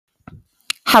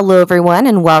Hello, everyone,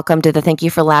 and welcome to the Thank You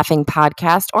for Laughing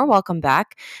podcast, or welcome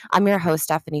back. I'm your host,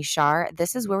 Stephanie Shar.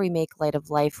 This is where we make light of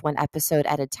life one episode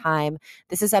at a time.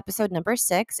 This is episode number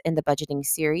 6 in the budgeting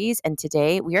series, and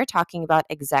today we are talking about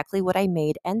exactly what I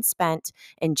made and spent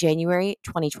in January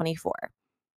 2024.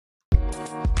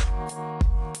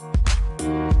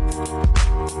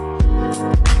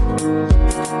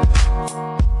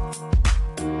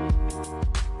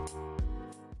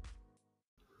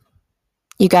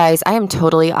 You guys, I am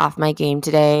totally off my game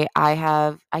today.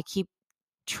 I keep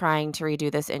trying to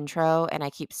redo this intro and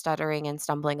I keep stuttering and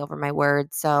stumbling over my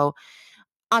words. So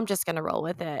I'm just going to roll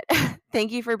with it.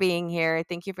 Thank you for being here.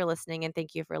 Thank you for listening and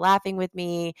thank you for laughing with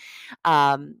me.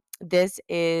 This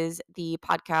is the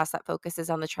podcast that focuses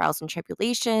on the trials and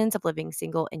tribulations of living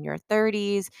single in your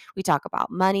 30s. We talk about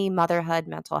money, motherhood,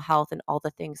 mental health, and all the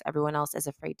things everyone else is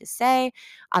afraid to say.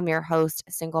 I'm your host,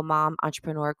 single mom,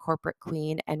 entrepreneur, corporate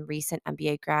queen, and recent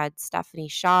MBA grad, Stephanie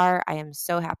Shar. I am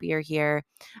so happy you're here.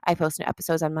 I post new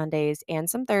episodes on Mondays and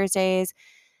some Thursdays.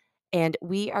 And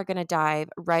we are going to dive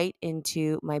right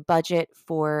into my budget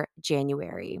for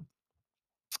January.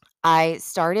 I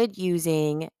started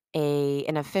using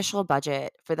an official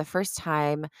budget for the first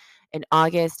time in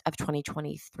August of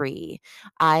 2023.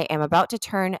 I am about to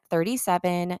turn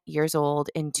 37 years old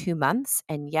in 2 months.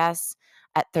 And yes,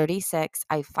 at 36,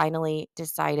 I finally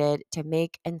decided to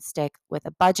make and stick with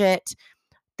a budget.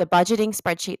 The budgeting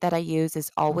spreadsheet that I use is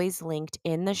always linked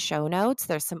in the show notes.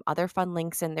 There's some other fun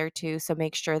links in there too, so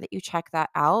make sure that you check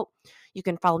that out. You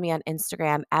can follow me on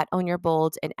Instagram at Own Your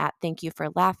Bold and at Thank You for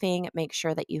Laughing. Make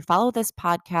sure that you follow this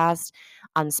podcast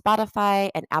on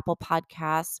Spotify and Apple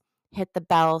Podcasts. Hit the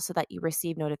bell so that you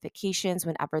receive notifications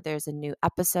whenever there's a new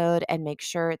episode, and make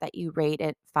sure that you rate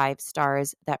it 5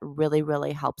 stars. That really,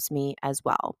 really helps me as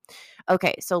well.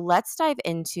 Okay, so let's dive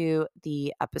into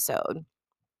the episode.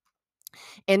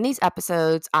 In these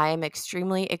episodes, I am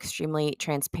extremely, extremely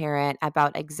transparent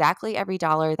about exactly every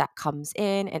dollar that comes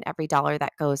in and every dollar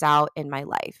that goes out in my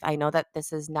life. I know that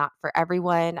this is not for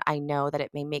everyone. I know that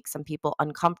it may make some people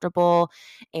uncomfortable,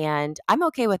 and I'm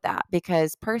okay with that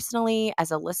because personally, as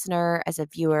a listener, as a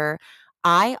viewer,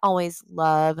 I always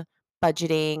love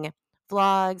budgeting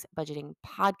vlogs, budgeting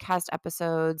podcast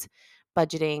episodes,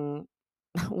 budgeting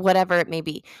whatever it may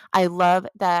be. I love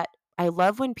that. I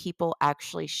love when people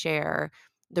actually share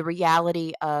the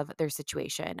reality of their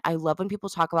situation. I love when people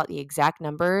talk about the exact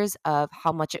numbers of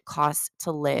how much it costs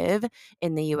to live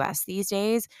in the US these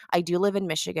days. I do live in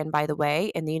Michigan, by the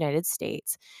way, in the United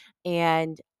States.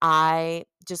 And I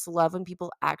just love when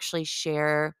people actually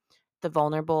share the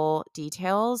vulnerable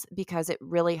details because it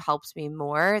really helps me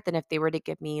more than if they were to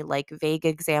give me like vague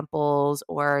examples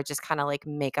or just kind of like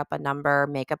make up a number,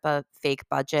 make up a fake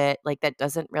budget. Like that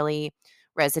doesn't really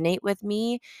resonate with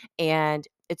me. And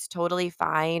it's totally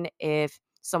fine if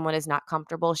someone is not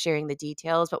comfortable sharing the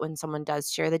details, but when someone does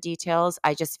share the details,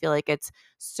 I just feel like it's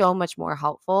so much more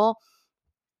helpful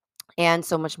and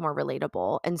so much more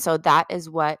relatable. And so that is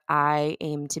what I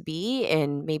aim to be.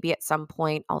 And maybe at some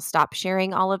point I'll stop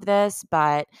sharing all of this,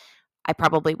 but I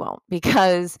probably won't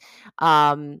because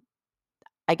um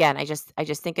again, I just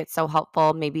think it's so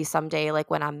helpful. Maybe someday,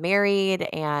 like when I'm married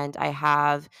and I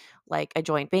have like a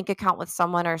joint bank account with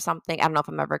someone or something. I don't know if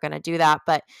I'm ever going to do that,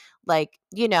 but like,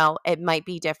 it might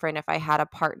be different if I had a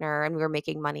partner and we were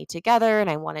making money together and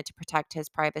I wanted to protect his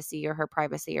privacy or her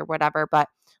privacy or whatever. But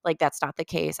like, that's not the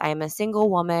case. I am a single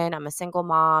woman. I'm a single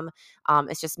mom.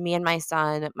 It's just me and my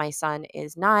son. My son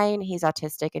is 9. He's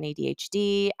autistic and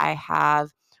ADHD. I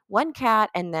have one cat,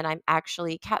 and then I'm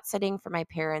actually cat sitting for my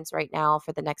parents right now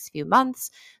for the next few months.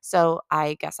 So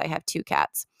I guess I have 2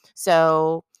 cats.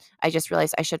 So I just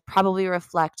realized I should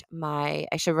reflect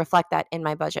that in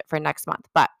my budget for next month.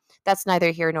 But that's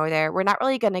neither here nor there. We're not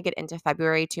really going to get into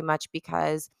February too much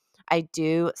because I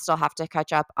do still have to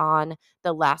catch up on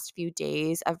the last few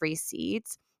days of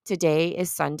receipts. Today is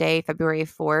Sunday, February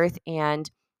 4th, and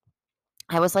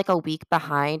I was like a week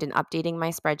behind in updating my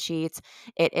spreadsheets.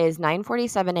 It is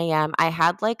 9:47 a.m. I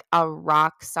had like a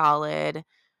rock solid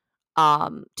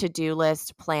to-do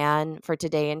list plan for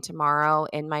today and tomorrow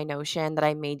in my Notion that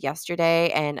I made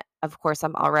yesterday, and of course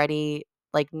I'm already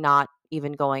like not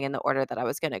even going in the order that I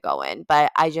was going to go in,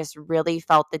 but I just really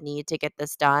felt the need to get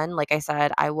this done. Like I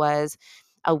said, I was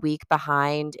a week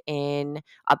behind in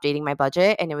updating my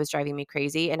budget and it was driving me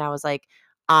crazy, and I was like,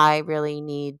 I really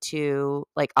need to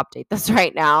like update this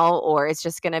right now or it's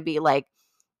just going to be like,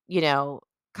 you know,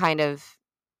 kind of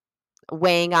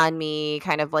weighing on me,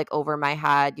 kind of like over my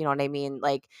head, you know what I mean?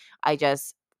 Like I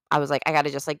was like, I got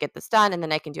to just like get this done and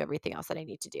then I can do everything else that I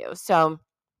need to do. So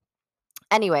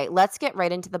Anyway, let's get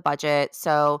right into the budget.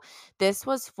 So, this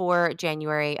was for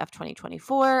January of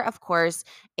 2024, of course,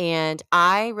 and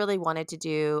I really wanted to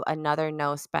do another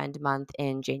no spend month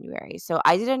in January. So,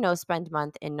 I did a no spend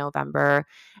month in November,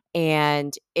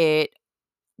 and it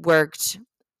worked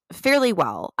fairly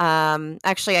well.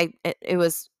 Actually, it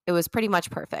was pretty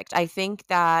much perfect. I think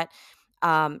that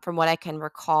from what I can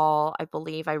recall, I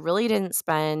believe I really didn't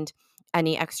spend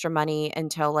any extra money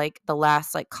until like the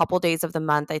last like couple days of the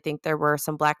month. I think there were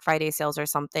some Black Friday sales or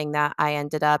something that I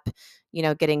ended up,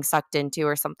 getting sucked into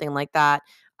or something like that.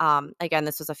 Again,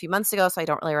 this was a few months ago, so I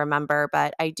don't really remember,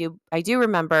 but I do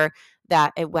remember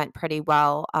that it went pretty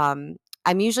well.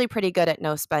 I'm usually pretty good at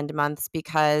no spend months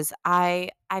because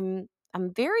I'm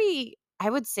very, I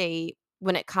would say,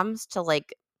 when it comes to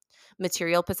like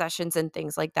material possessions and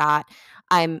things like that,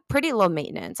 I'm pretty low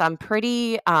maintenance. I'm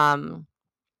pretty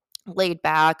laid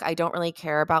back. I don't really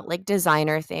care about like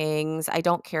designer things. I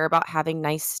don't care about having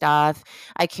nice stuff.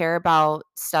 I care about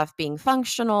stuff being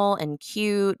functional and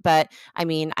cute. But I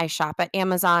mean, I shop at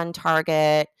Amazon,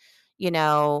 Target,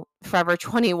 Forever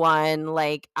 21.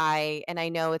 And I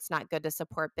know it's not good to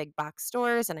support big box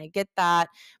stores, and I get that.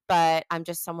 But I'm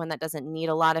just someone that doesn't need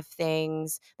a lot of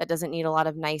things, that doesn't need a lot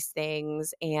of nice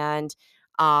things. And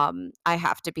I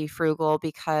have to be frugal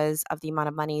because of the amount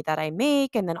of money that I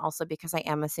make, and then also because I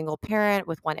am a single parent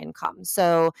with one income.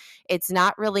 So it's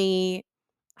not really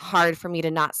hard for me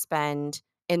to not spend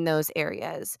in those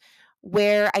areas.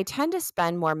 Where I tend to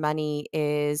spend more money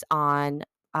is on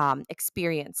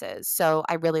experiences. So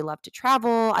I really love to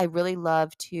travel. I really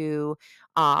love to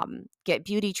get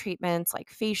beauty treatments like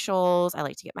facials. I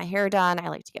like to get my hair done. I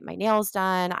like to get my nails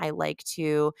done. I like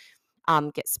to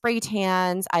get spray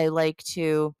tans. I like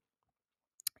to,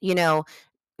 you know,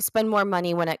 spend more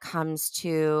money when it comes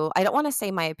to, I don't want to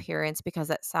say my appearance because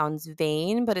that sounds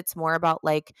vain, but it's more about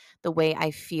like the way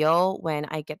I feel when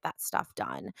I get that stuff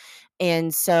done.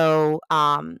 And so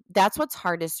that's what's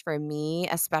hardest for me,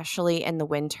 especially in the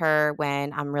winter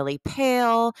when I'm really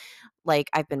pale. Like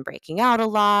I've been breaking out a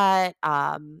lot.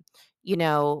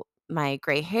 My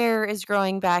gray hair is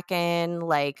growing back in,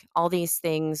 like all these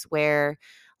things where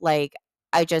like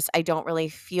I don't really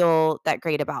feel that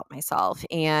great about myself.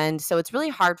 And so it's really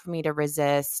hard for me to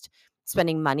resist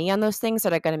spending money on those things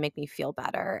that are going to make me feel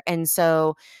better. And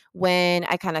so when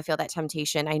I kind of feel that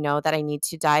temptation, I know that I need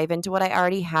to dive into what I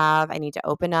already have. I need to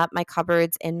open up my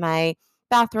cupboards in my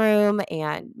bathroom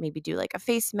and maybe do like a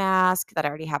face mask that I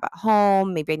already have at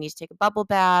home. Maybe I need to take a bubble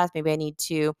bath. Maybe I need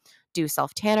to do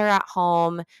self tanner at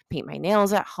home, paint my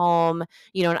nails at home,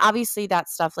 and obviously that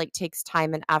stuff like takes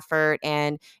time and effort,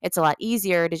 and it's a lot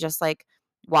easier to just like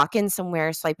walk in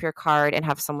somewhere, swipe your card, and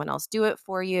have someone else do it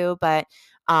for you. But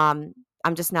um,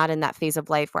 I'm just not in that phase of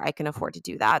life where I can afford to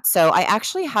do that. So I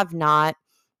actually have not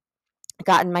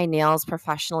gotten my nails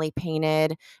professionally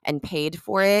painted and paid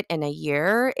for it in a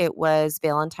year. It was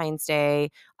Valentine's Day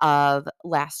of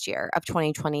last year, of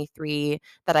 2023,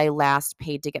 that I last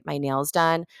paid to get my nails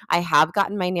done. I have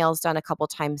gotten my nails done a couple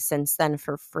times since then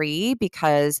for free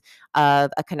because of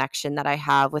a connection that I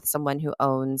have with someone who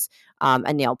owns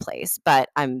a nail place. But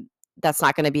that's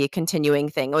not going to be a continuing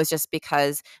thing. It was just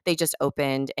because they just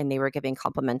opened and they were giving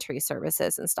complimentary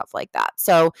services and stuff like that.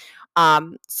 So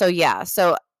yeah.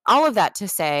 So all of that to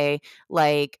say,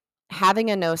 like,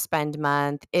 having a no spend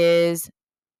month is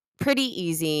pretty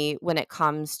easy when it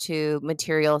comes to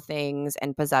material things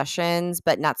and possessions,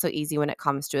 but not so easy when it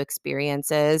comes to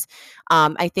experiences.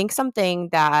 I think something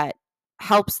that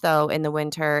helps though in the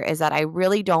winter is that I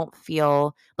really don't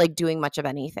feel like doing much of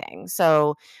anything.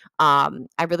 So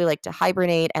I really like to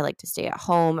hibernate. I like to stay at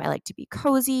home. I like to be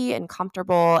cozy and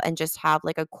comfortable and just have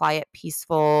like a quiet,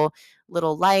 peaceful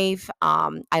little life.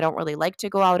 I don't really like to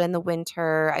go out in the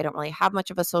winter. I don't really have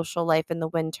much of a social life in the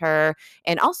winter.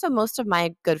 And also, most of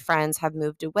my good friends have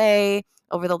moved away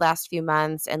over the last few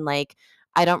months. And like,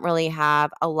 I don't really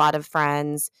have a lot of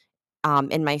friends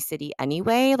in my city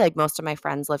anyway. Like, most of my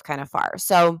friends live kind of far.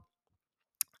 So,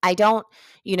 I don't,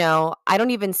 I don't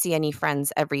even see any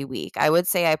friends every week. I would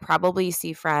say I probably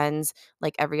see friends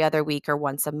like every other week or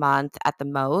once a month at the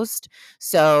most.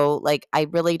 So, like, I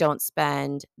really don't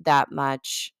spend that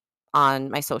much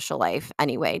on my social life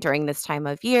anyway during this time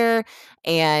of year.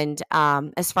 And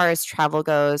as far as travel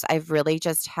goes, I've really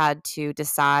just had to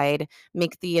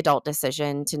make the adult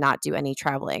decision to not do any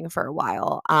traveling for a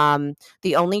while.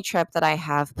 The only trip that I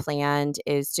have planned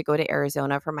is to go to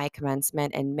Arizona for my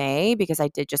commencement in May because I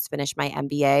did just finish my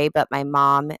MBA, but my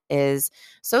mom is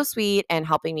so sweet and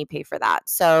helping me pay for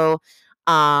that.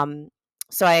 Um,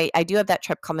 so I do have that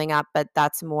trip coming up, but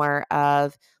that's more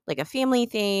of like a family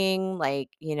thing, like,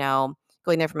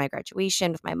 going there for my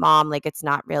graduation with my mom. Like, it's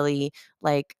not really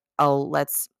like, oh,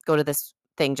 let's go to this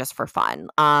thing just for fun.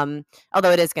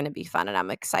 Although it is going to be fun and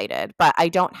I'm excited, but I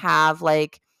don't have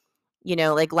like,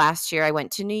 like last year I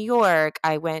went to New York.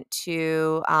 I went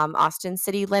to Austin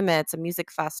City Limits, a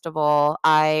music festival.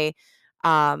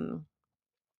 Um,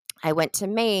 I went to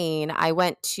Maine. I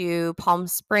went to Palm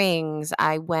Springs.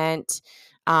 I went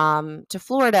to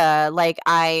Florida. Like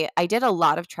I did a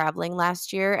lot of traveling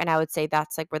last year, and I would say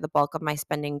that's like where the bulk of my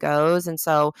spending goes. And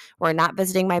so we're not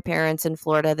visiting my parents in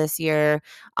Florida this year,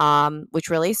 which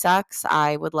really sucks.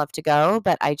 I would love to go,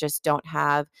 but I just don't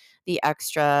have the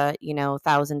extra,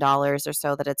 $1,000 or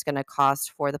so that it's going to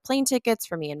cost for the plane tickets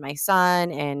for me and my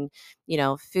son, and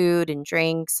food and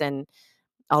drinks and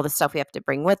all the stuff we have to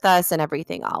bring with us and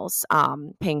everything else,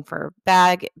 paying for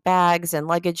bags and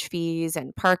luggage fees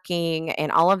and parking,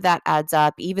 and all of that adds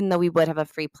up. Even though we would have a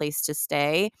free place to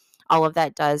stay, all of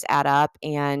that does add up,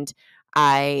 and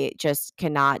I just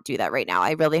cannot do that right now.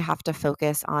 I really have to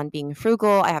focus on being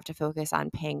frugal. I have to focus on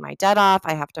paying my debt off.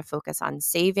 I have to focus on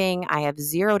saving. I have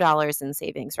 $0 in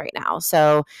savings right now.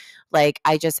 So like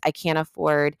I can't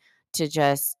afford to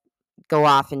just go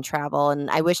off and travel, and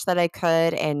I wish that I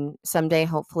could, and someday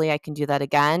hopefully I can do that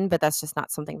again, but that's just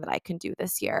not something that I can do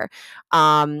this year.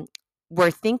 Um,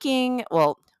 we're thinking,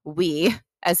 well, we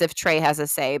as if Trey has a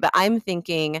say, but I'm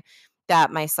thinking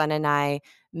that my son and I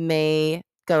may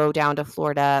go down to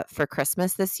Florida for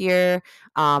Christmas this year.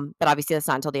 But obviously that's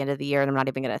not until the end of the year, and I'm not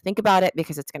even going to think about it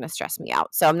because it's going to stress me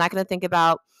out. So I'm not going to think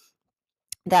about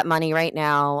that money right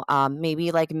now.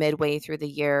 Maybe like midway through the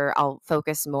year, I'll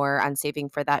focus more on saving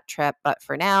for that trip. But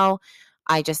for now,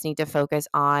 I just need to focus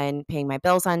on paying my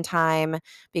bills on time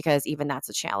because even that's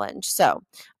a challenge. So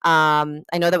I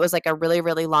know that was like a really,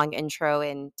 really long intro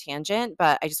and tangent,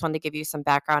 but I just wanted to give you some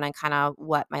background on kind of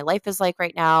what my life is like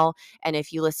right now. And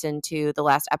if you listen to the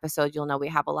last episode, you'll know we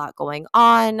have a lot going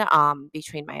on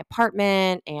between my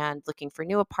apartment and looking for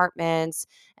new apartments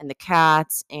and the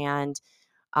cats and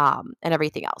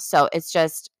everything else. So it's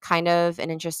just kind of an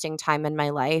interesting time in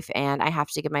my life. And I have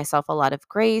to give myself a lot of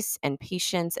grace and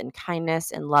patience and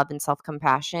kindness and love and self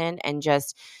compassion, and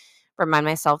just remind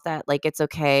myself that like it's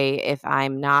okay if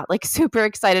I'm not like super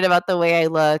excited about the way I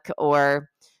look, or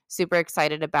super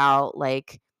excited about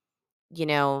like, you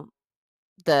know,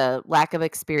 the lack of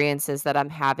experiences that I'm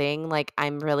having. Like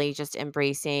I'm really just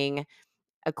embracing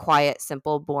a quiet,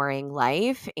 simple, boring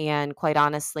life. And quite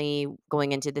honestly,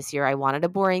 going into this year, I wanted a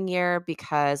boring year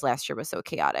because last year was so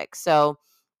chaotic. So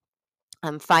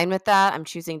I'm fine with that. I'm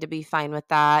choosing to be fine with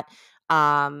that.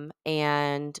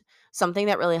 And something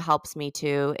that really helps me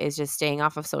too is just staying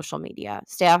off of social media.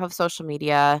 Stay off of social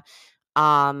media.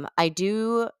 I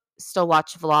do still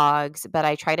watch vlogs, but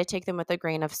I try to take them with a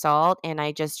grain of salt, and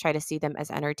I just try to see them as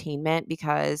entertainment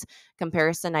because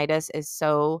comparisonitis is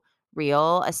so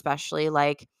real, especially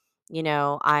like,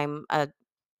 I'm a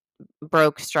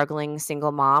broke, struggling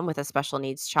single mom with a special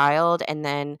needs child. And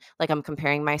then like I'm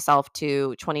comparing myself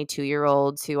to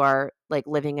 22-year-olds who are like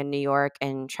living in New York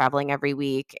and traveling every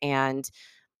week and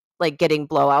like getting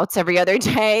blowouts every other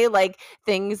day, like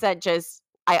things that just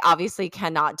I obviously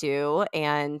cannot do.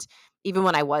 And even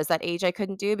when I was that age, I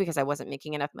couldn't do because I wasn't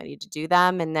making enough money to do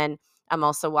them. And then I'm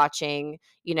also watching,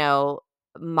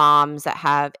 moms that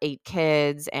have 8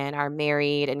 kids and are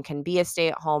married and can be a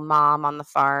stay-at-home mom on the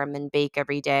farm and bake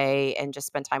every day and just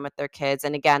spend time with their kids.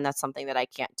 And again, that's something that I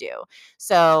can't do.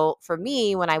 So for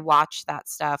me, when I watch that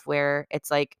stuff where it's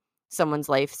like someone's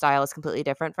lifestyle is completely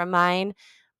different from mine,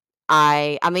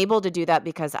 I'm able to do that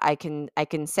because I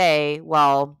can say,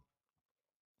 well,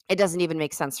 it doesn't even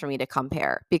make sense for me to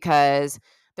compare because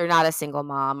they're not a single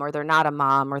mom, or they're not a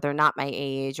mom, or they're not my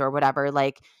age or whatever.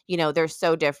 Like, they're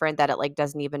so different that it like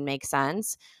doesn't even make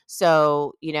sense.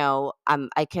 So,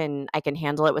 I can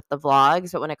handle it with the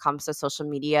vlogs, but when it comes to social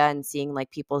media and seeing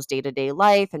like people's day-to-day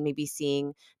life and maybe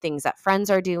seeing things that friends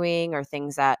are doing or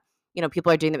things that,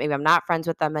 people are doing that maybe I'm not friends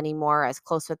with them anymore, as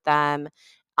close with them,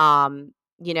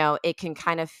 it can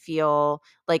kind of feel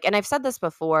like, and I've said this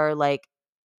before, like,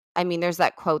 I mean, there's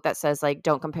that quote that says, like,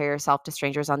 "Don't compare yourself to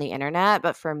strangers on the internet,"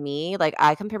 but for me, like,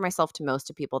 I compare myself to most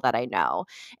of people that I know,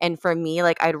 and for me,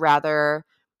 like, I'd rather,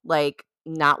 like,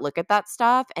 not look at that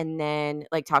stuff and then,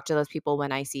 like, talk to those people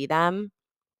when I see them,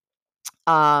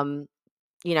 um,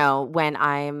 when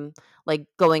I'm like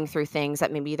going through things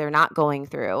that maybe they're not going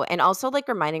through. And also like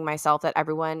reminding myself that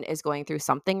everyone is going through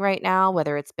something right now,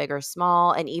 whether it's big or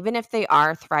small. And even if they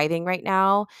are thriving right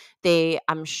now,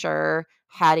 I'm sure,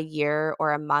 had a year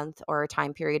or a month or a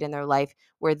time period in their life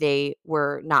where they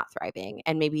were not thriving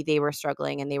and maybe they were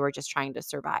struggling and they were just trying to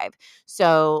survive.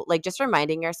 So, like, just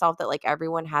reminding yourself that like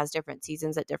everyone has different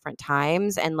seasons at different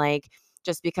times, and like,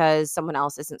 Just because someone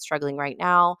else isn't struggling right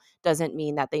now doesn't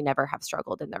mean that they never have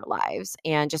struggled in their lives.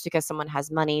 And just because someone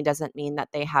has money doesn't mean that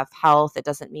they have health. It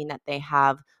doesn't mean that they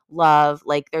have love.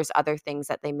 Like there's other things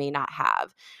that they may not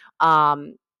have.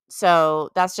 Um, so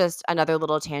that's just another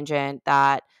little tangent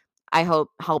that I hope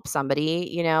helps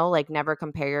somebody, like never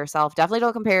compare yourself. Definitely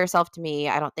don't compare yourself to me.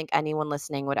 I don't think anyone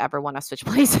listening would ever want to switch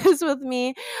places with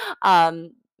me.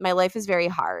 My life is very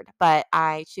hard, but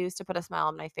I choose to put a smile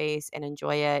on my face and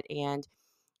enjoy it. And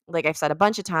like I've said a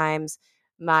bunch of times,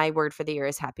 my word for the year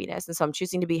is happiness. And so I'm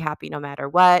choosing to be happy no matter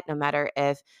what, no matter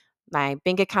if my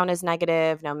bank account is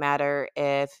negative, no matter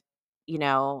if, you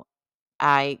know,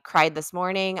 I cried this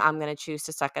morning, I'm going to choose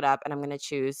to suck it up and I'm going to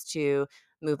choose to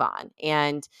move on.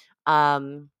 And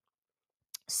um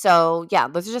so, yeah,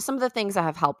 those are just some of the things that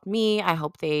have helped me. I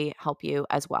hope they help you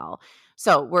as well.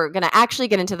 So, we're going to actually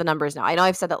get into the numbers now. I know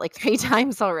I've said that like 3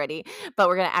 times already, but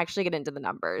we're going to actually get into the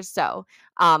numbers. So,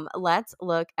 let's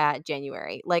look at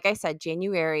January. Like I said,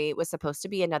 January was supposed to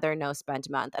be another no spend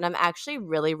month, and I'm actually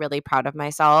really, really proud of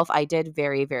myself. I did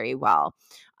very, very well.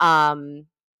 Um,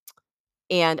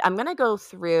 and I'm going to go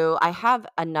through, I have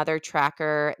another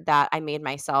tracker that I made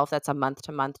myself that's a month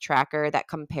to month tracker that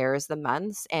compares the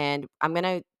months. And I'm going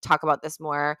to talk about this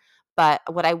more. But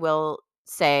what I will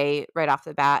say right off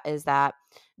the bat is that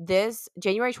this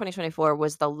January 2024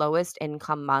 was the lowest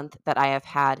income month that I have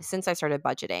had since I started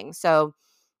budgeting. So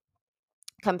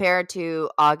compared to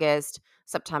August,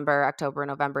 September, October,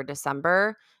 November,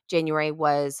 December, January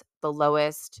was the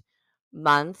lowest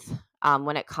month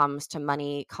when it comes to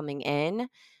money coming in,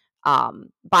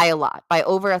 by a lot, by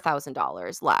over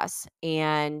 $1,000 less.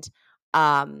 And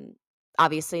um,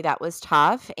 obviously that was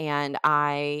tough. And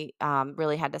I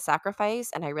really had to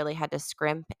sacrifice and I really had to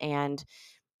scrimp and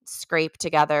scrape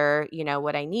together,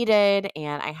 what I needed.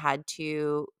 And I had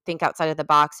to think outside of the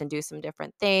box and do some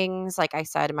different things. Like I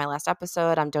said in my last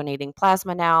episode, I'm donating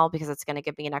plasma now because it's going to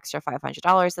give me an extra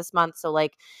 $500 this month. So,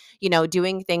 like,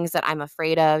 doing things that I'm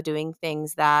afraid of, doing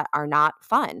things that are not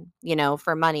fun,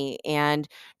 for money, and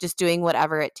just doing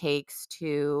whatever it takes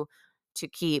to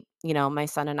keep, my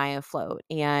son and I afloat.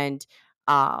 And,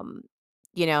 um,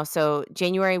 so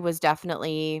January was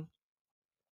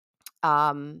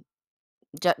um,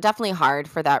 definitely hard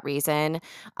for that reason.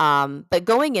 But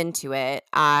going into it,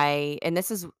 and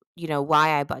this is,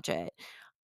 why I budget.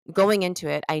 Going into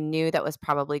it, I knew that was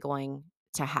probably going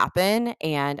to happen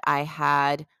and I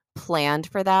had planned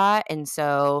for that. And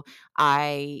so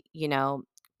I,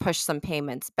 pushed some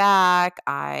payments back.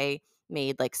 I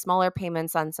made like smaller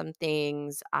payments on some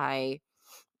things. I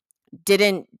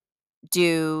didn't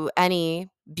do any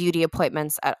beauty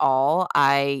appointments at all.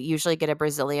 I usually get a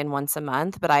Brazilian once a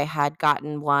month, but I had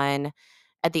gotten one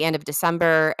at the end of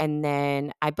December and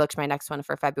then I booked my next one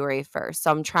for February 1st.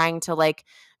 So I'm trying to like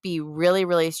be really,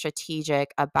 really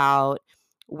strategic about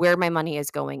where my money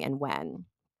is going and when.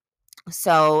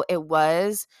 So it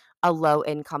was a low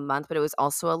income month, but it was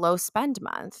also a low spend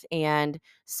month. And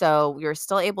so we were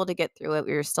still able to get through it.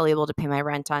 We were still able to pay my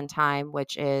rent on time,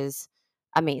 which is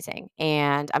amazing.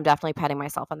 And I'm definitely patting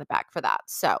myself on the back for that.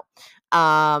 So,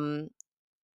 um,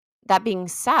 that being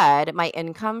said, my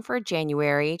income for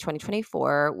January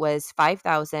 2024 was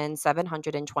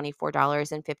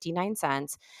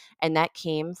 $5,724.59. And that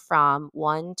came from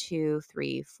 1, 2,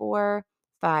 3, 4,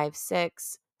 5,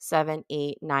 6, 7,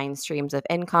 8, 9 streams of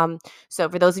income. So,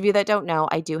 for those of you that don't know,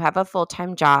 I do have a full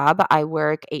time job. I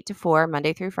work 8 to 4,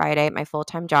 Monday through Friday at my full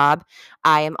time job.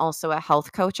 I am also a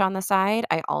health coach on the side.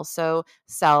 I also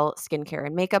sell skincare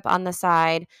and makeup on the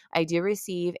side. I do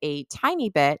receive a tiny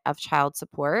bit of child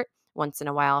support once in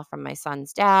a while from my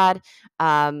son's dad.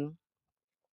 Um,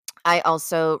 I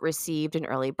also received an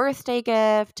early birthday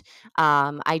gift.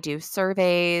 I do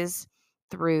surveys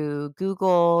through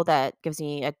Google that gives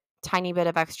me a tiny bit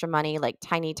of extra money, like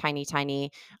tiny, tiny,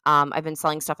 tiny. I've been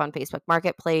selling stuff on Facebook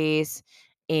Marketplace,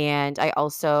 and I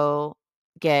also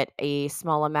get a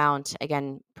small amount,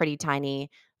 again, pretty tiny,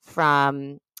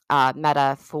 from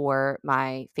Meta for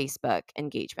my Facebook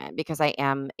engagement because I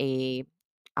am I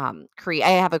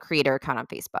have a creator account on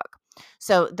Facebook.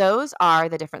 So those are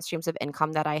the different streams of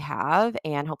income that I have,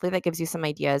 and hopefully that gives you some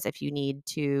ideas if you need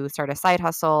to start a side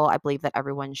hustle. I believe that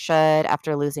everyone should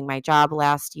after losing my job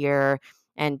last year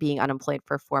and being unemployed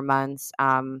for 4 months.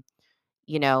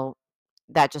 You know,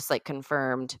 that just like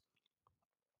confirmed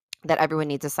that everyone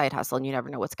needs a side hustle and you never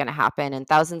know what's going to happen, and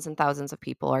thousands of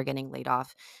people are getting laid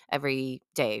off every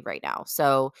day right now.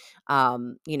 So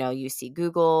you see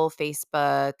Google,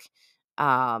 Facebook,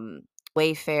 um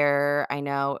Wayfair, I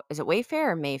know, is it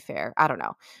Wayfair or Mayfair? I don't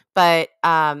know. But,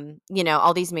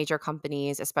 all these major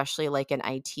companies, especially like in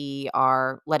IT,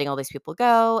 are letting all these people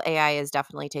go. AI is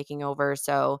definitely taking over.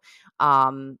 So,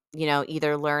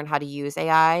 either learn how to use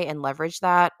AI and leverage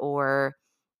that or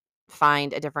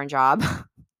find a different job.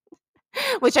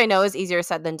 Which I know is easier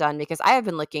said than done because I have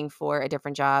been looking for a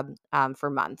different job for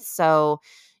months. So,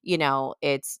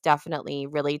 it's definitely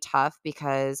really tough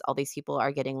because all these people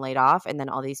are getting laid off and then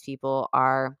all these people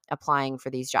are applying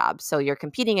for these jobs. So you're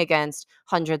competing against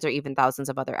hundreds or even thousands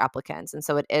of other applicants. And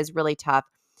so it is really tough.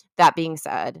 That being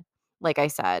said, like I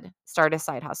said, start a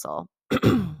side hustle.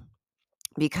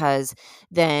 Because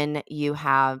then you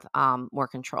have more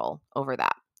control over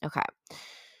that. Okay.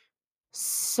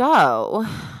 So,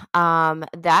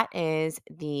 that is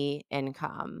the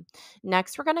income.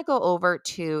 Next, we're going to go over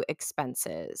to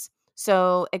expenses.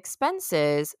 So,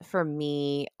 expenses for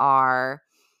me are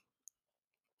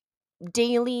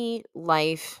daily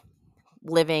life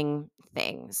living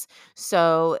things.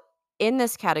 So, in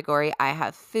this category, I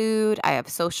have food, I have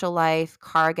social life,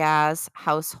 car gas,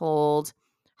 household.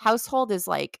 Household is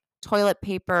like toilet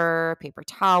paper, paper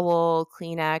towel,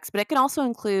 Kleenex, but it can also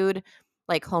include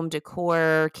like home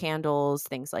decor, candles,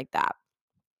 things like that.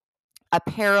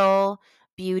 Apparel,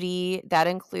 beauty, that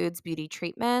includes beauty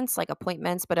treatments like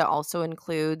appointments, but it also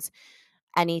includes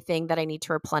anything that I need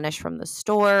to replenish from the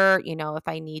store, if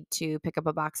I need to pick up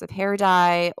a box of hair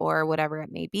dye or whatever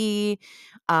it may be,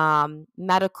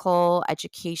 medical,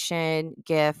 education,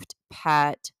 gift,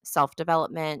 pet, self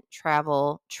development,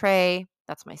 travel, Trey,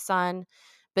 that's my son,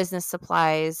 business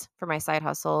supplies for my side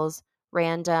hustles,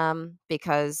 random,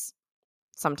 because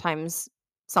sometimes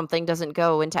something doesn't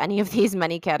go into any of these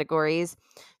many categories.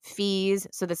 Fees,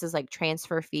 so this is like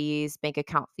transfer fees, bank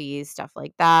account fees, stuff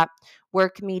like that.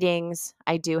 Work meetings,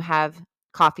 I do have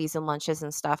coffees and lunches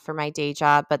and stuff for my day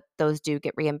job, but those do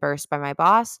get reimbursed by my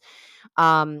boss.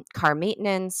 Car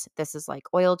maintenance, this is like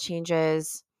oil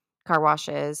changes, car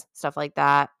washes, stuff like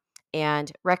that.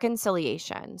 And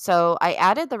reconciliation. So I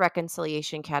added the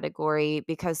reconciliation category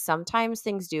because sometimes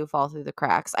things do fall through the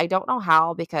cracks. I don't know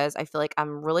how because I feel like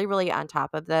I'm really, really on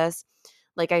top of this.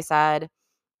 Like I said,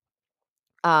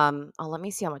 let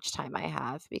me see how much time I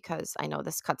have because I know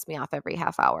this cuts me off every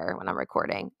half hour when I'm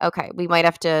recording. Okay, we might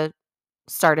have to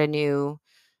start a new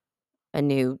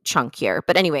chunk here.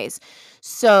 But anyways,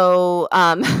 so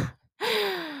um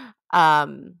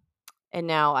and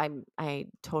now I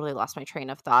totally lost my train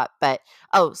of thought. But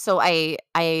so I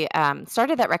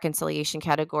started that reconciliation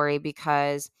category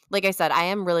because like I said, I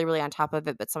am really, really on top of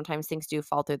it, but sometimes things do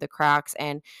fall through the cracks.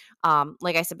 And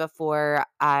like I said before,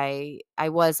 I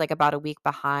was like about a week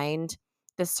behind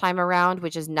this time around,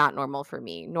 which is not normal for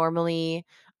me. Normally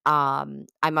I'm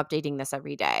updating this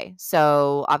every day.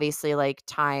 So obviously like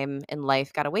time and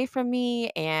life got away from me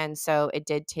and so it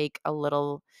did take a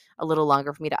little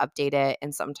longer for me to update it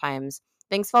and sometimes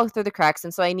things fall through the cracks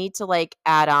and so I need to like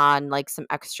add on like some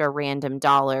extra random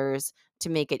dollars to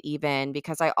make it even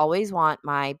because I always want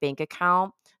my bank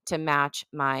account to match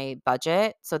my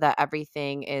budget so that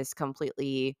everything is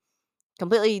completely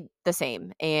the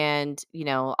same and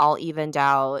all evened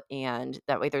out and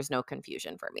that way there's no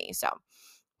confusion for me.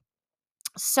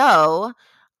 So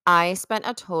I spent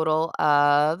a total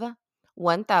of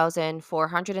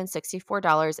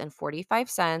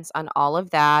 $1,464.45 on all of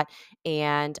that.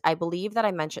 And I believe that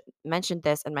I mentioned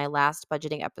this in my last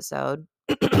budgeting episode.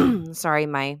 Sorry,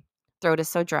 my throat is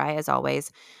so dry as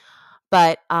always.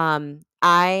 But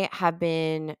I have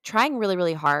been trying really,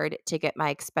 really hard to get my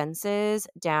expenses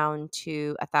down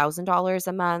to $1,000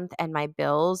 a month and my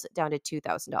bills down to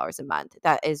 $2,000 a month.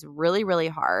 That is really, really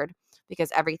hard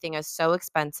because everything is so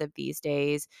expensive these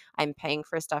days. I'm paying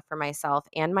for stuff for myself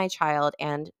and my child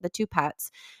and the two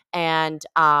pets. And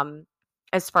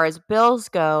as far as bills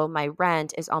go, my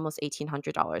rent is almost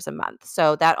 $1,800 a month.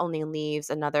 So that only leaves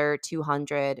another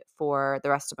 $200 for the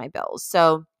rest of my bills.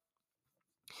 So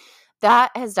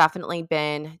that has definitely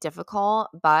been difficult,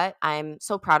 but I'm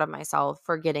so proud of myself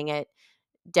for getting it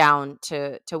down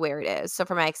to where it is. So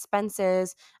for my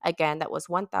expenses, again, that was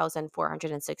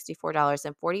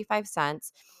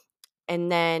 $1,464.45.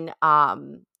 And then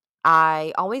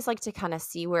I always like to kind of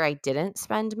see where I didn't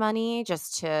spend money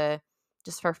just for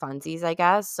funsies, I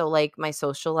guess. So like my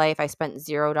social life, I spent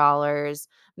 $0.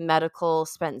 Medical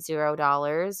spent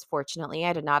 $0. Fortunately,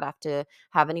 I did not have to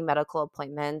have any medical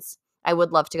appointments. I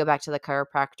would love to go back to the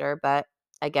chiropractor, but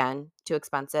again, too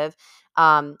expensive.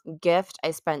 Gift, I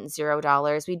spent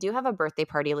 $0. We do have a birthday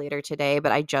party later today,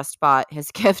 but I just bought his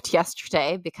gift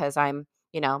yesterday because I'm,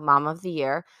 mom of the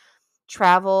year.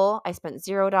 Travel, I spent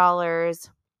 $0.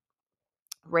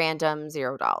 Random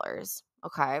 $0.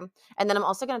 Okay. And then I'm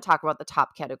also going to talk about the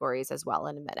top categories as well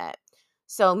in a minute.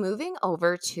 So, moving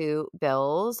over to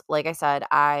bills, like I said,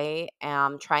 I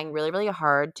am trying really, really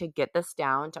hard to get this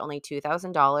down to only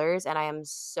 $2,000. And I am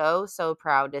so, so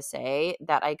proud to say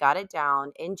that I got it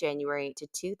down in January to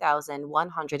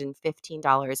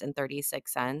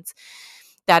 $2,115.36.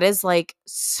 That is like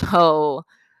so,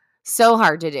 so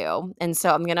hard to do. And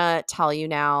so I'm going to tell you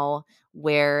now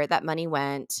where that money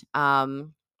went.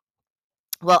 Well,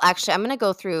 actually, I'm gonna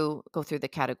go through the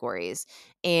categories,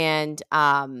 and,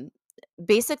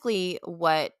 basically,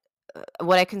 what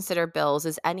I consider bills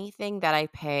is anything that I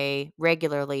pay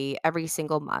regularly every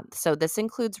single month. So this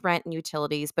includes rent and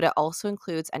utilities, but it also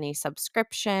includes any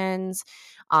subscriptions,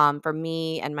 for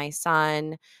me and my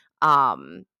son,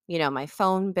 my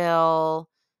phone bill,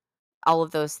 all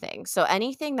of those things. So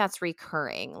anything that's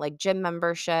recurring, like gym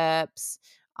memberships,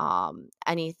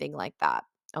 anything like that.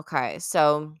 Okay,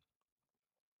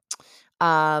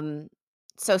 um,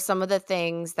 so some of the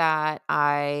things that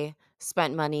I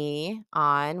spent money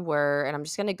on were, and I'm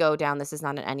just going to go down, this is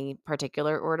not in any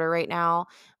particular order right now,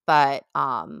 but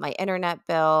my internet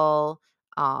bill,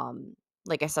 um,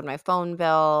 like I said, my phone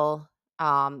bill,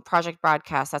 Project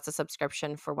Broadcast, that's a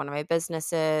subscription for one of my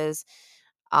businesses,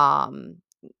 um,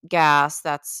 gas,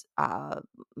 that's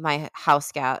my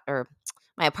house gas or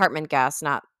my apartment gas,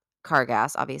 not car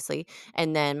gas, obviously,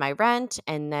 and then my rent,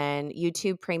 and then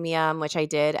YouTube Premium, which I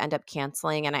did end up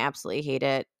canceling, and I absolutely hate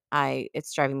it.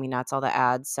 It's driving me nuts, all the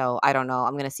ads. So I don't know.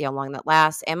 I'm gonna see how long that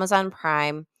lasts. Amazon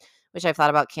Prime, which I've thought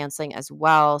about canceling as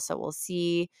well. So we'll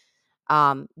see.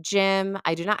 Gym,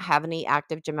 I do not have any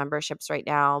active gym memberships right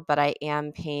now, but I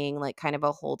am paying like kind of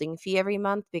a holding fee every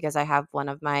month because I have one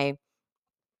of my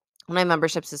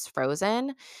memberships is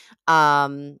frozen.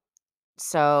 Um,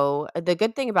 so the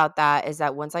good thing about that is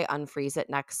that once I unfreeze it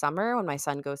next summer when my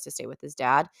son goes to stay with his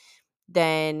dad,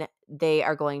 then they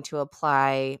are going to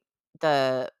apply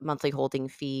the monthly holding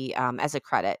fee, as a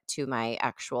credit to my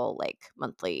actual like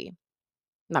monthly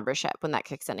membership when that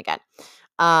kicks in again.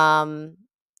 Um,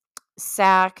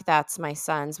 SAC, that's my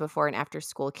son's before and after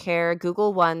school care.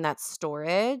 Google One, that's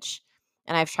storage.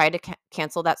 And I've tried to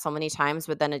cancel that so many times,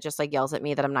 but then it just like yells at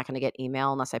me that I'm not going to get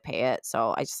email unless I pay it.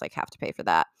 So I just like have to pay for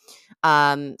that.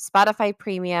 Spotify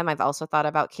Premium, I've also thought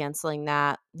about canceling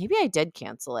that. Maybe I did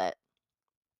cancel it.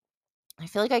 I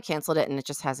feel like I canceled it and it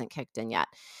just hasn't kicked in yet.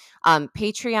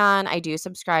 Patreon, I do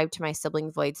subscribe to my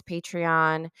sibling Void's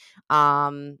Patreon.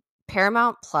 Um,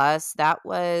 Paramount Plus, that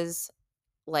was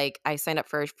like I signed up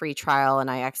for a free trial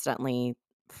and I accidentally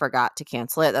forgot to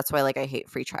cancel it. That's why like I hate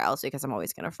free trials because I'm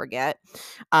always going to forget.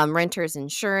 Renters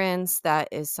insurance, that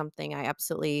is something I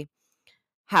absolutely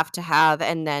have to have.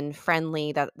 And then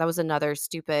Friendly, that was another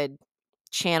stupid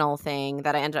channel thing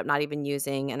that I ended up not even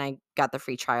using, and I got the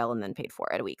free trial and then paid for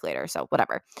it a week later, so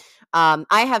whatever.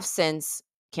 I have since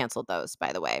canceled those,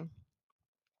 by the way.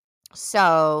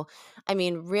 So, I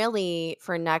mean, really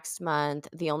for next month,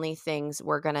 the only things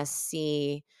we're gonna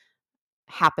see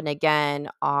happen again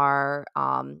are,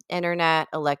 internet,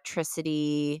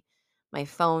 electricity, my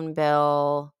phone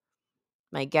bill,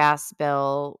 my gas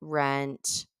bill,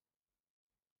 rent,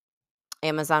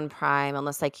 Amazon Prime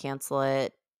unless I cancel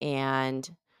it, and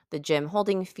the gym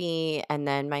holding fee, and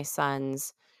then my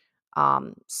son's,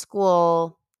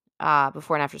 school,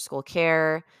 before and after school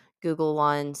care, Google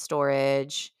One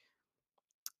storage,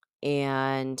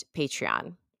 and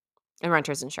Patreon, and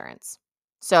renter's insurance.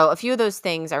 So a few of those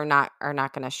things are not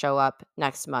gonna show up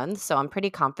next month, so I'm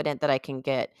pretty confident that I can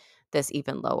get this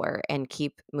even lower and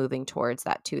keep moving towards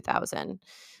that 2,000.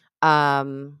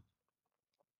 Um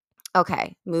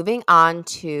Okay, moving on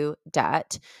to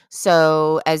debt.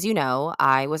 So, as you know,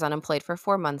 I was unemployed for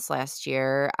 4 months last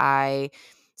year. I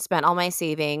spent all my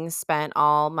savings, spent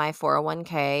all my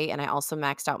 401k, and I also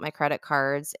maxed out my credit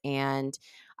cards. And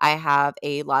I have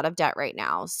a lot of debt right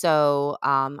now. So,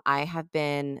 I have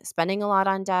been spending a lot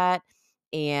on debt,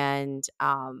 and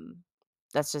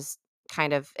that's just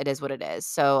kind of it is what it is.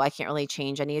 So, I can't really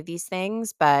change any of these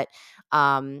things, but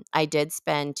I did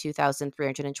spend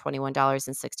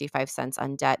 $2,321.65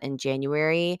 on debt in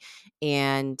January,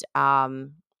 and I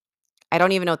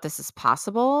don't even know if this is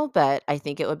possible, but I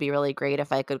think it would be really great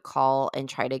if I could call and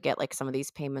try to get like some of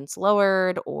these payments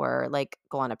lowered or like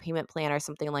go on a payment plan or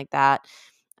something like that.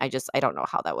 I don't know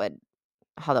how that would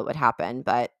happen,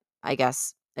 but I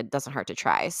guess it doesn't hurt to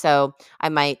try. So I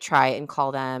might try and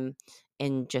call them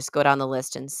and just go down the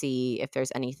list and see if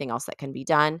there's anything else that can be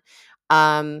done.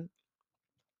 Um,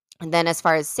 and then as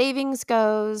far as savings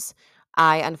goes,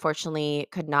 I unfortunately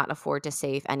could not afford to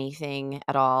save anything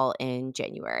at all in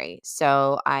January.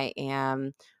 So I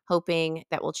am hoping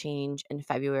that will change in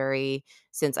February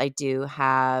since I'm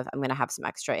going to have some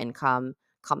extra income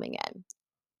coming in.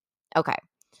 Okay.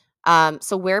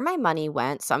 So where my money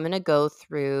went, so I'm going to go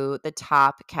through the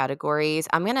top categories.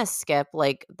 I'm going to skip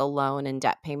like the loan and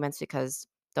debt payments because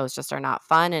those just are not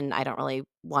fun and I don't really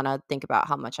want to think about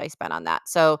how much I spent on that.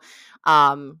 So,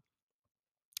 um,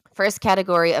 first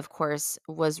category, of course,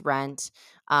 was rent.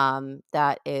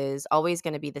 That is always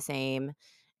going to be the same.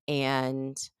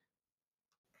 And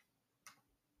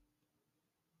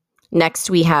next,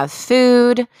 we have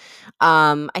food.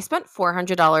 I spent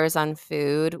 $400 on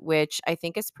food, which I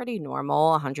think is pretty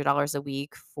normal, $100 a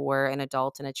week for an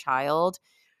adult and a child.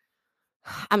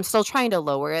 I'm still trying to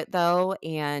lower it though,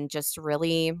 and just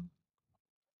really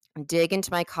dig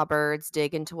into my cupboards,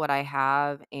 dig into what I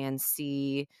have, and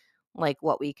see like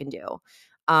what we can do.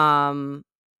 Um,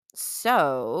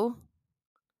 so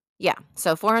yeah,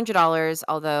 so $400,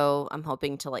 although I'm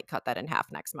hoping to like cut that in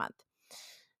half next month.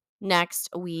 Next,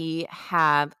 we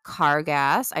have car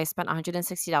gas. I spent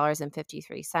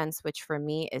 $160.53, which for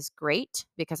me is great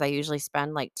because I usually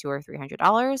spend like $200 or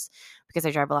 $300 because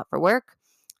I drive a lot for work.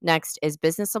 Next is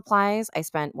business supplies. I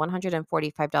spent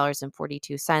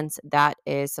 $145.42. That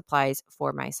is supplies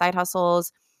for my side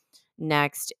hustles.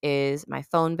 Next is my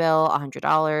phone bill,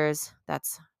 $100.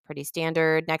 That's pretty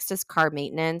standard. Next is car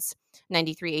maintenance,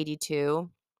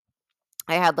 $93.82.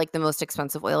 I had like the most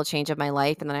expensive oil change of my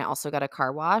life, and then I also got a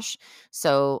car wash.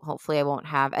 So hopefully, I won't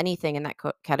have anything in that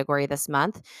category this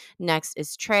month. Next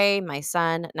is Trey, my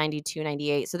son,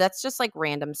 92.98. So that's just like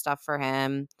random stuff for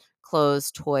him: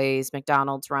 clothes, toys,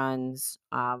 McDonald's runs,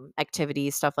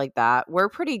 activities, stuff like that. We're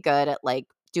pretty good at like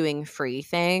doing free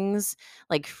things,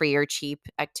 like free or cheap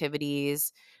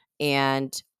activities,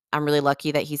 and I'm really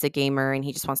lucky that he's a gamer and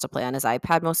he just wants to play on his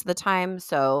iPad most of the time.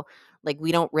 So like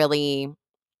we don't really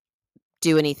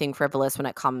do anything frivolous when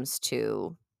it comes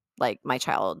to like my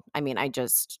child. I mean, I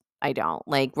don't.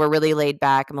 Like we're really laid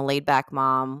back. I'm a laid back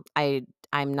mom.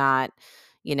 I'm not,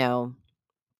 you know,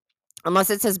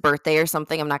 unless it's his birthday or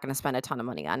something, I'm not going to spend a ton of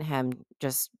money on him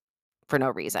just for no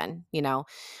reason.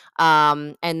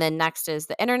 And then next is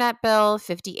the internet bill,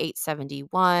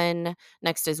 58.71.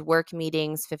 Next is work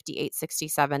meetings,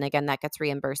 58.67. Again, that gets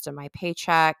reimbursed in my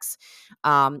paychecks.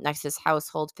 Next is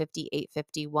household,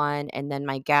 58.51, and then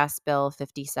my gas bill,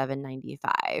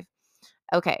 57.95.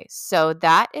 Okay, so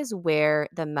that is where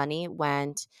the money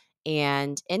went.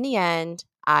 And in the end,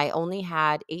 I only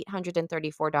had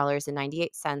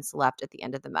 $834.98 left at the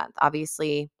end of the month.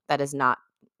 Obviously, that is not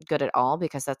good at all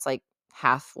because that's like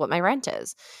half what my rent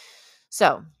is.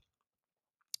 So,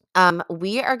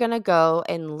 we are going to go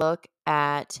and look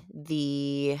at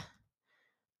the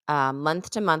month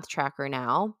to month tracker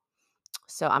now.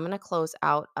 So, I'm going to close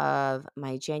out of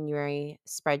my January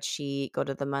spreadsheet, go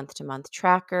to the month to month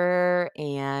tracker,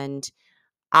 and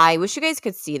I wish you guys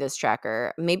could see this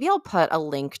tracker. Maybe I'll put a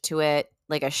link to it,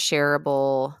 like a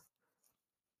shareable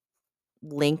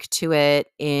link to it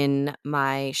in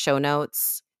my show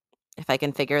notes if I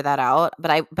can figure that out.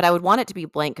 But I would want it to be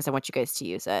blank because I want you guys to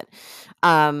use it.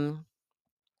 Um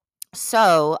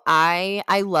so I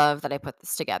love that I put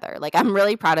this together. Like I'm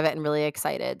really proud of it and really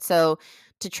excited. So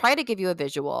to try to give you a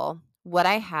visual, what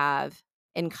I have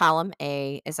in column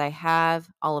A is I have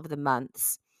all of the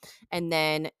months. And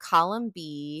then column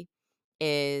B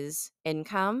is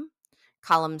income,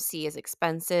 column C is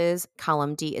expenses,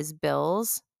 column D is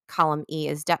bills, column E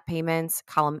is debt payments,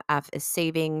 column F is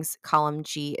savings, column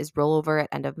G is rollover at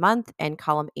end of month, and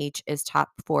column H is top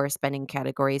 4 spending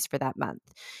categories for that month.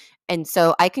 And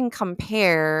so I can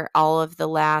compare all of the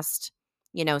last,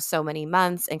 so many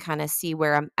months and kind of see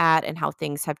where I'm at and how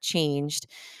things have changed.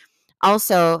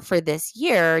 Also, for this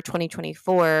year,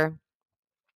 2024,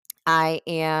 I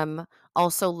am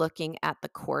also looking at the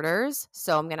quarters.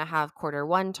 So I'm going to have quarter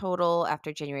one total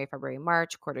after January, February,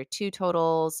 March, quarter two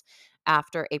totals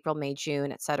after April, May,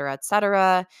 June, et cetera, et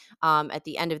cetera. At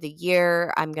the end of the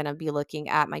year, I'm going to be looking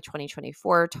at my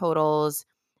 2024 totals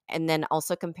and then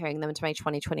also comparing them to my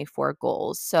 2024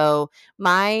 goals. So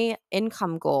my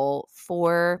income goal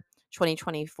for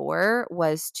 2024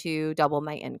 was to double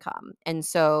my income. And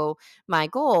so my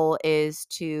goal is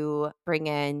to bring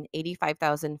in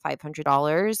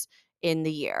 $85,500 in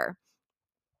the year.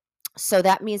 So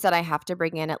that means that I have to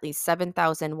bring in at least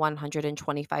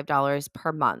 $7,125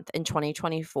 per month in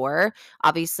 2024.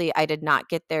 Obviously, I did not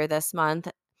get there this month.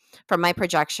 From my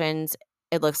projections,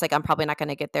 it looks like I'm probably not going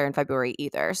to get there in February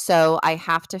either. So I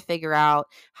have to figure out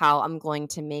how I'm going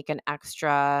to make an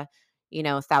extra,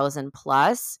 1,000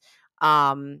 plus.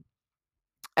 Um,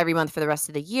 every month for the rest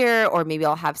of the year, or maybe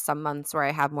I'll have some months where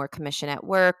I have more commission at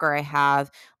work, or I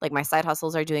have like my side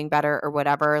hustles are doing better or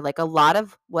whatever. Like a lot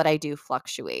of what I do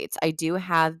fluctuates. I do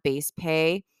have base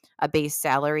pay, a base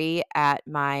salary at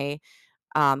my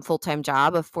full-time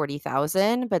job of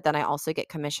 40,000, but then I also get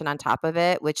commission on top of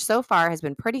it, which so far has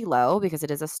been pretty low because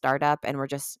it is a startup and we're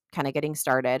just kind of getting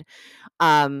started.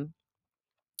 Um,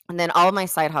 and then all of my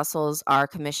side hustles are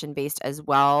commission based as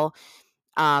well.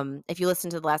 If you listen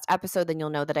to the last episode, then you'll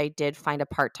know that I did find a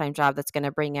part-time job that's going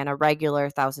to bring in a regular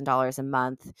 $1,000 a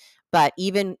month. But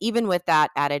even with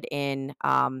that added in,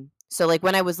 so like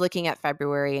when I was looking at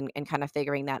February and kind of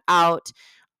figuring that out,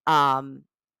 um,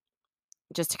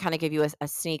 just to kind of give you a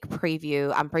sneak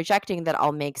preview, I'm projecting that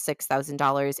I'll make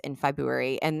 $6,000 in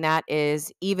February, and that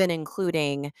is even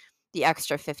including the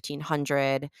extra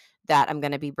 1,500 that I'm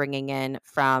going to be bringing in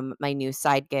from my new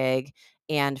side gig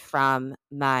and from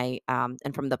my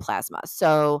and from the plasma.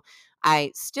 So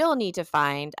I still need to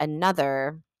find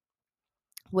another.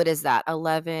 What is that?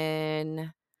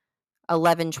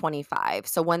 1125.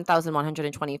 So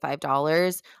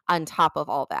 $1,125 on top of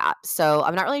all that. So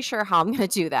I'm not really sure how I'm going to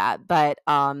do that, but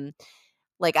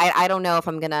like I don't know if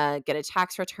I'm going to get a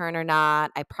tax return or not.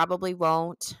 I probably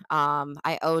won't.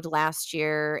 I owed last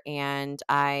year and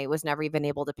I was never even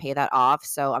able to pay that off,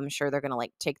 so I'm sure they're going to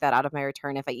like take that out of my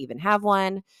return if I even have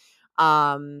one.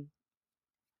 Um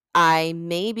I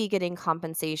may be getting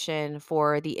compensation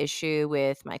for the issue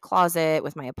with my closet,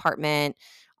 with my apartment.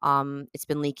 It's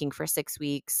been leaking for 6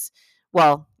 weeks.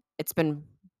 Well, it's been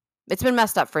it's been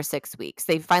messed up for 6 weeks.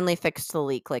 They finally fixed the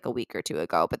leak like a week or 2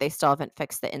 ago, but they still haven't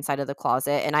fixed the inside of the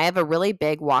closet, and I have a really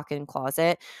big walk-in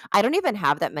closet. I don't even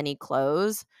have that many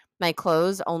clothes. My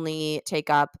clothes only take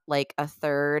up like a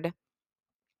third,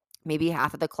 maybe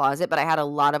half of the closet, but I had a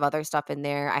lot of other stuff in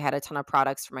there. I had a ton of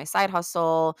products for my side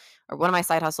hustle or one of my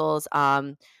side hustles.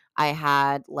 I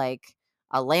had like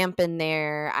a lamp in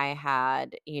there. I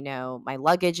had, my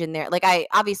luggage in there. Like I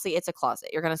obviously it's a closet.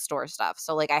 You're going to store stuff.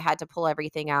 So like I had to pull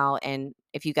everything out, and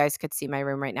if you guys could see my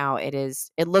room right now,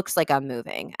 it looks like I'm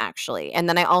moving actually. And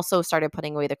then I also started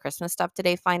putting away the Christmas stuff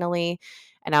today finally,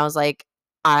 and I was like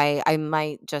I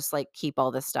might just like keep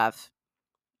all this stuff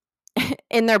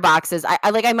in their boxes.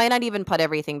 I might not even put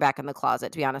everything back in the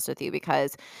closet, to be honest with you,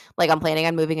 because like I'm planning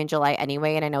on moving in July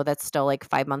anyway, and I know that's still like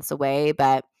 5 months away,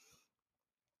 but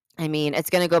I mean it's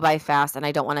gonna go by fast, and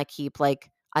I don't want to keep like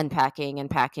unpacking and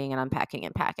packing and unpacking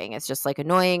and packing. It's just like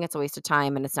annoying, it's a waste of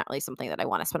time, and it's not really something that I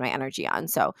want to spend my energy on.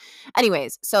 So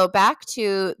anyways, so back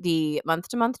to the month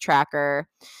to month tracker.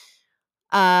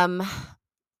 Um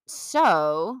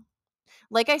so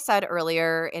like I said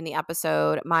earlier in the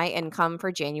episode, my income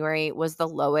for January was the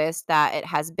lowest that it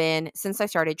has been since I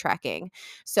started tracking.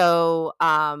 So,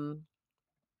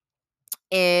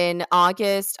 in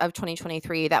August of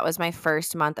 2023, that was my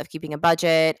first month of keeping a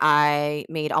budget. I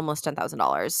made almost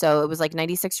 $10,000. So it was like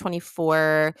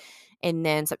 96.24, and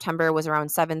then September was around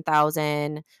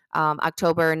 7,000.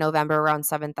 October, November around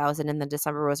 7,000, and then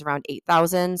December was around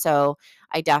 8,000. So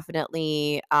I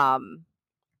definitely,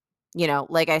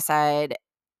 like I said,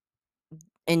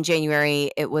 in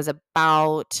January, it was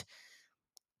about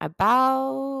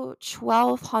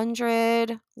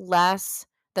 1,200 less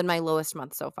than my lowest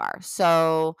month so far.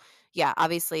 So, yeah,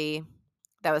 obviously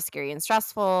that was scary and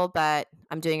stressful, but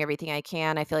I'm doing everything I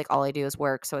can. I feel like all I do is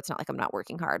work, so it's not like I'm not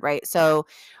working hard, right? So,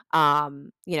 it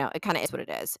kind of is what it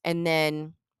is. And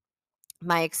then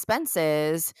my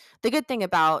expenses, the good thing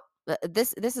about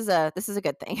this is a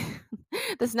good thing.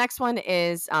 This next one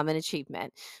is an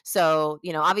achievement. So,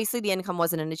 obviously the income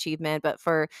wasn't an achievement, but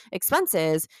for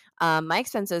expenses, my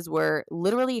expenses were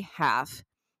literally half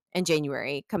in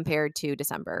January compared to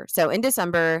December. So in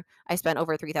December, I spent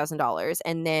over $3,000,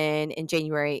 and then in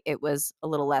January it was a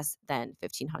little less than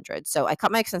 1,500. So I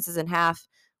cut my expenses in half,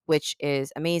 which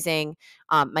is amazing.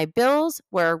 My bills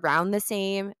were around the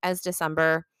same as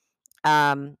December,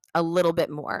 a little bit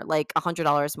more, like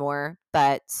 $100 more,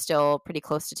 but still pretty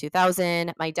close to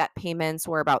 2,000. My debt payments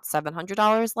were about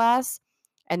 $700 less,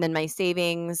 and then my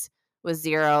savings was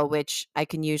 0, which I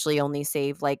can usually only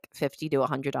save like $50 to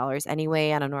 $100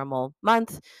 anyway on a normal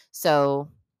month. So,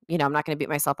 I'm not going to beat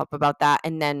myself up about that.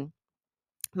 And then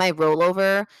my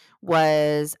rollover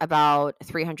was about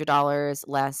 $300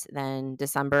 less than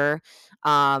December.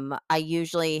 I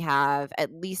usually have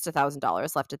at least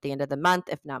 $1,000 left at the end of the month,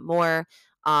 if not more.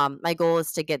 My goal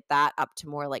is to get that up to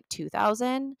more like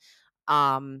 2,000,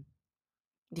 um,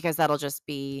 because that'll just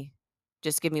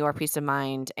give me more peace of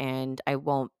mind, and I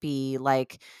won't be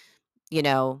like, you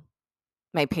know,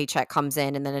 my paycheck comes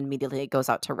in and then immediately it goes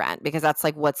out to rent, because that's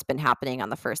like what's been happening on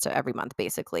the first of every month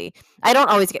basically. I don't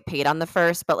always get paid on the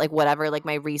first, but like whatever like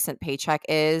my recent paycheck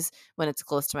is, when it's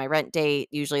close to my rent date,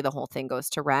 usually the whole thing goes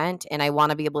to rent, and I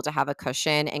want to be able to have a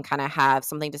cushion and kind of have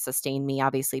something to sustain me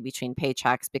obviously between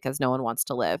paychecks, because no one wants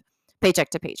to live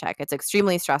paycheck to paycheck. It's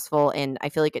extremely stressful and I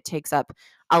feel like it takes up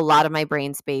a lot of my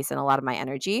brain space and a lot of my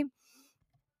energy.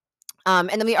 And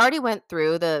then we already went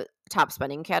through the top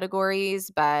spending categories,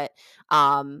 but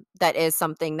that is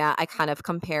something that I kind of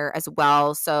compare as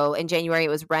well. So in January, it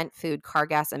was rent, food, car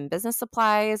gas, and business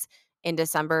supplies. In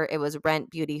December, it was rent,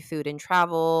 beauty, food, and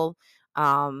travel.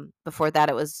 Before that,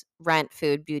 it was rent,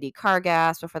 food, beauty, car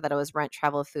gas. Before that, it was rent,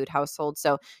 travel, food, household.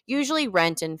 So usually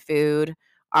rent and food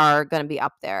are going to be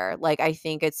up there. Like I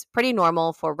think it's pretty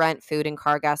normal for rent, food, and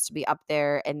car gas to be up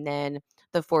there. And then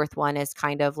the fourth one is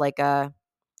kind of like an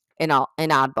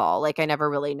oddball. Like I never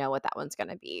really know what that one's going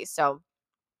to be. So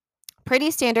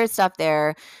pretty standard stuff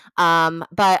there.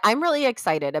 But I'm really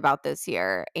excited about this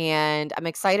year, and I'm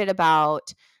excited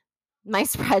about my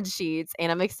spreadsheets,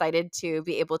 and I'm excited to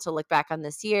be able to look back on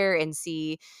this year and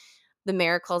see the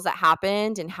miracles that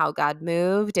happened and how God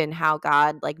moved and how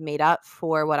God like made up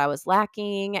for what I was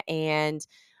lacking, and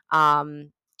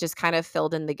um just kind of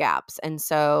filled in the gaps. And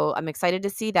so I'm excited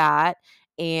to see that.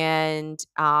 And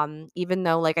even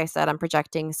though like I said I'm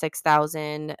projecting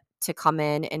 6,000 to come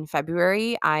in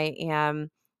February, I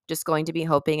am just going to be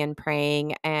hoping and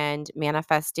praying and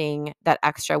manifesting that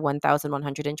extra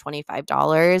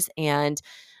 $1,125. And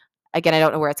again, I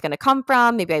don't know where it's going to come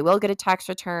from. Maybe I will get a tax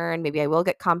return. Maybe I will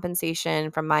get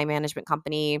compensation from my management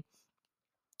company.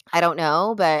 I don't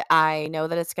know, but I know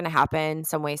that it's going to happen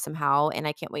some way, somehow. And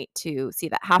I can't wait to see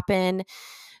that happen.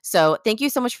 So, thank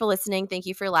you so much for listening. Thank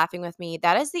you for laughing with me.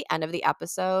 That is the end of the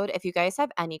episode. If you guys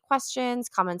have any questions,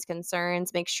 comments,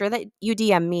 concerns, make sure that you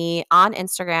DM me on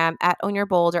Instagram at Own Your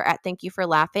Bold or at Thank You for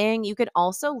Laughing. You could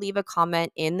also leave a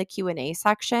comment in the Q&A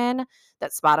section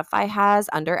that Spotify has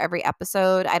under every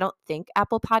episode. I don't think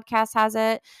Apple Podcasts has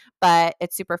it, but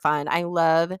it's super fun. I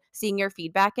love seeing your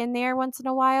feedback in there once in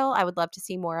a while. I would love to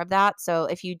see more of that. So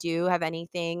if you do have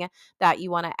anything that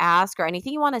you want to ask or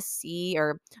anything you want to see,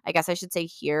 or I guess I should say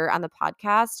here on the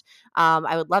podcast,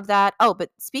 I would love that. Oh, but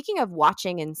speaking of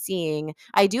watching and seeing,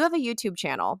 I do have a YouTube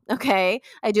channel. Okay.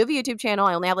 I do have a YouTube channel.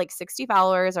 I only have like 60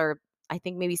 followers, or I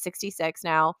think maybe 66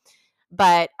 now.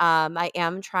 But I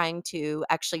am trying to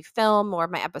actually film more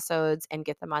of my episodes and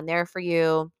get them on there for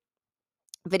you.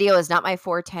 Video is not my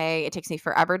forte. It takes me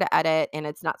forever to edit, and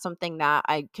it's not something that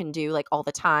I can do like all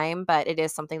the time, but it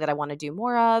is something that I want to do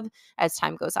more of as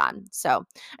time goes on. So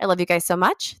I love you guys so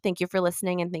much. Thank you for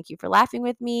listening and thank you for laughing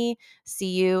with me. See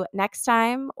you next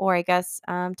time, or I guess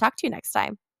talk to you next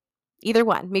time. Either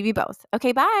one, maybe both.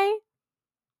 Okay, bye.